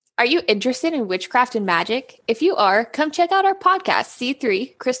Are you interested in witchcraft and magic? If you are, come check out our podcast,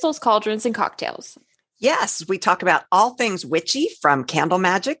 C3 Crystals, Cauldrons, and Cocktails. Yes, we talk about all things witchy, from candle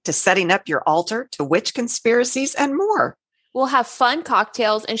magic to setting up your altar to witch conspiracies and more. We'll have fun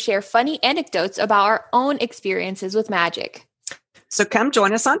cocktails and share funny anecdotes about our own experiences with magic. So come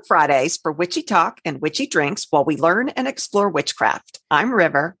join us on Fridays for witchy talk and witchy drinks while we learn and explore witchcraft. I'm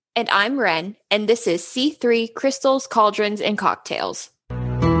River. And I'm Ren, and this is C3 Crystals, Cauldrons, and Cocktails.